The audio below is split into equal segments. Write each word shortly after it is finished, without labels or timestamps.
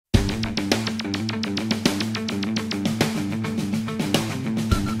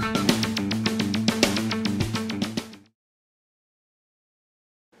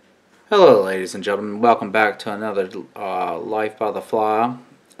Hello ladies and gentlemen, welcome back to another Life by the Fly.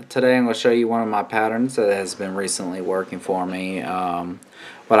 Today I'm going to show you one of my patterns that has been recently working for me.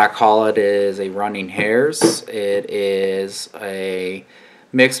 What I call it is a running hares. It is a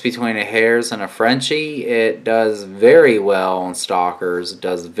mix between a hares and a Frenchie. It does very well on stalkers. It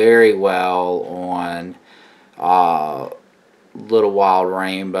does very well on little wild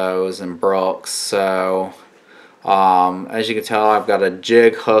rainbows and brooks. So as you can tell, I've got a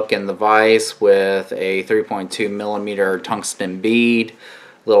jig hook in the vise with a 3.2 millimeter tungsten bead,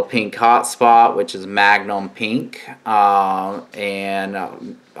 little pink hot spot, which is magnum pink, and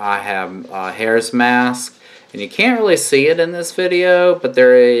I have a hare's mask. And you can't really see it in this video, but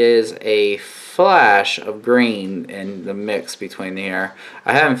there is a flash of green in the mix between the hair.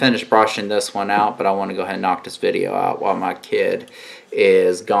 I haven't finished brushing this one out, but I want to go ahead and knock this video out while my kid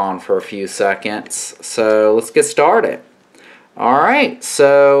is gone for a few seconds. So let's get started. Alright,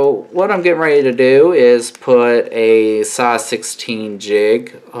 so what I'm getting ready to do is put a size 16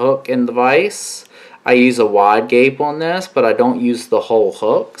 jig hook in the vise. I use a wide gape on this, but I don't use the whole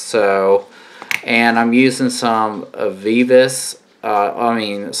hook. And I'm using some Vivas.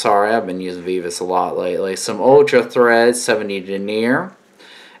 I've been using Vivas a lot lately. Some Ultra Thread 70 denier.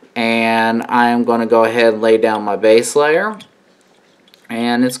 And I'm going to go ahead and lay down my base layer.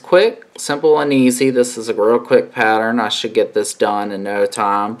 And it's quick, simple, and easy. This is a real quick pattern. I should get this done in no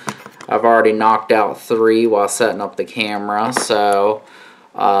time. I've already knocked out 3 while setting up the camera. So,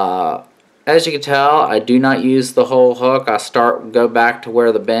 as you can tell, I do not use the whole hook. Go back to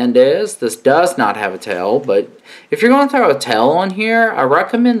where the bend is. This does not have a tail, but if you're going to throw a tail on here, I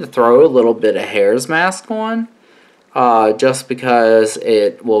recommend to throw a little bit of hare's mask on. Just because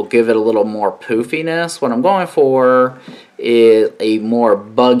it will give it a little more poofiness. What I'm going for is a more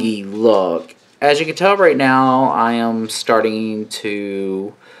buggy look. As you can tell right now, I am starting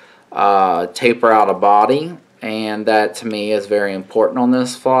to taper out a body, and that to me is very important on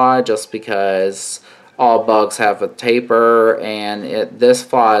this fly, just because all bugs have a taper, and this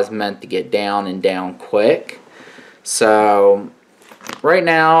fly is meant to get down and down quick. So right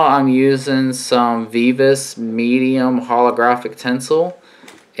now I'm using some Vivas medium holographic tinsel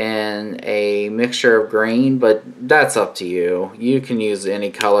and a mixture of green, but that's up to you. You can use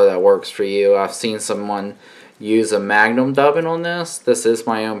any color that works for you. I've seen someone use a magnum dubbing on this. This is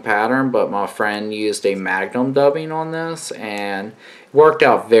my own pattern, but my friend used a magnum dubbing on this and it worked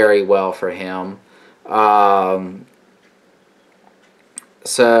out very well for him.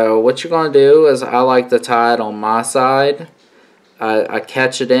 So what you're going to do is, I like to tie it on my side. I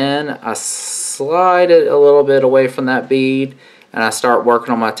catch it in, I slide it a little bit away from that bead, and I start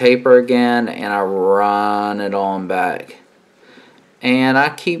working on my taper again, and I run it on back. And I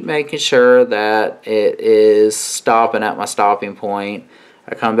keep making sure that it is stopping at my stopping point.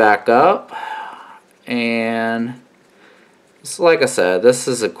 I come back up, and it's like I said, this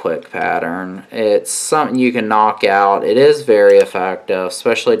is a quick pattern. It's something you can knock out. It is very effective,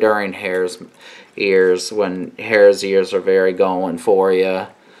 especially during hare's ears, when hare's ears are very going for you.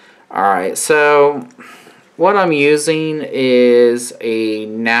 Alright, so what I'm using is a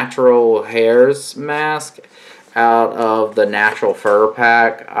natural hare's mask out of the natural fur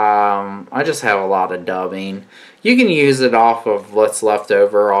pack. I just have a lot of dubbing. You can use it off of what's left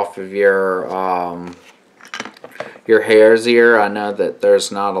over off of your hare's ear. I know that there's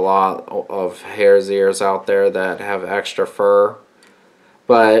not a lot of hare's ears out there that have extra fur,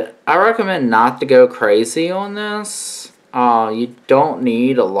 but I recommend not to go crazy on this. You don't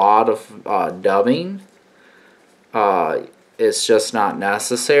need a lot of dubbing. It's just not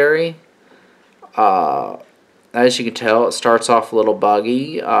necessary. As you can tell, it starts off a little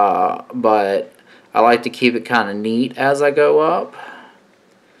buggy, but I like to keep it kind of neat as I go up.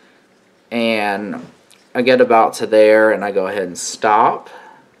 And I get about to there and I go ahead and stop.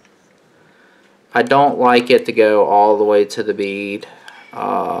 I don't like it to go all the way to the bead.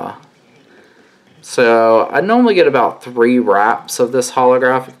 So I normally get about 3 wraps of this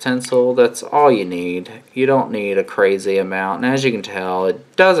holographic tinsel. That's all you need. You don't need a crazy amount. And as you can tell,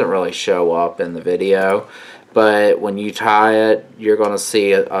 it doesn't really show up in the video. But when you tie it, you're going to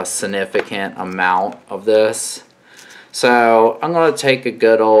see a significant amount of this. So I'm going to take a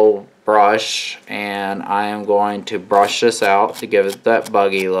good old brush, and I am going to brush this out to give it that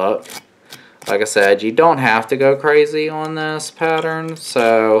buggy look. Like I said, you don't have to go crazy on this pattern,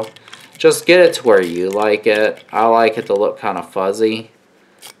 so just get it to where you like it. I like it to look kind of fuzzy.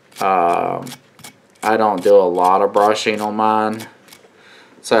 I don't do a lot of brushing on mine,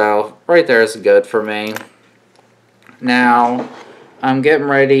 so right there is good for me. Now I'm getting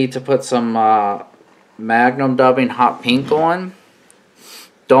ready to put some Magnum dubbing hot pink on.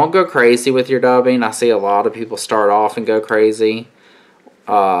 don't go crazy with your dubbing. I see a lot of people start off and go crazy.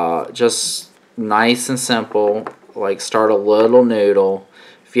 Just nice and simple. Like start a little noodle.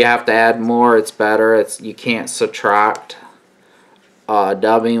 If you have to add more, it's better. You can't subtract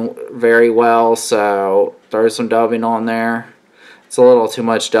dubbing very well, so throw some dubbing on there. It's a little too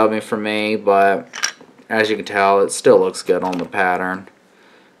much dubbing for me, but as you can tell, it still looks good on the pattern.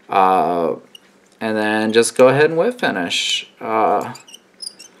 And then just go ahead and whip finish.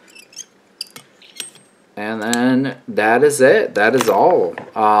 And then that is it. That is all.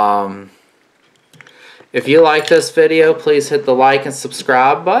 If you like this video, please hit the like and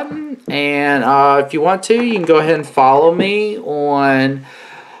subscribe button. And if you want to, you can go ahead and follow me on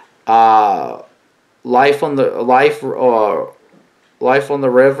Life on the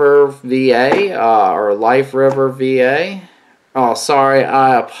River VA or Life River VA. Oh, sorry,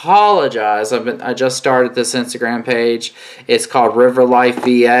 I apologize. I just started this Instagram page. It's called River Life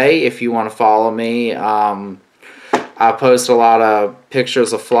VA. If you want to follow me, I post a lot of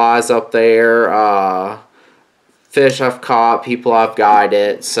pictures of flies up there, fish I've caught, people I've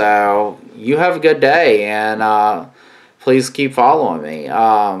guided. So you have a good day, and please keep following me.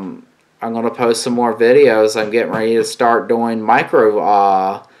 I'm going to post some more videos. I'm getting ready to start doing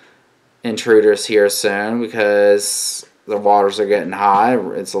micro intruders here soon because the waters are getting high.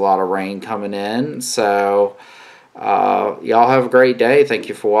 It's a lot of rain coming in. So y'all have a great day. Thank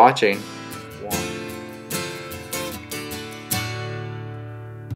you for watching.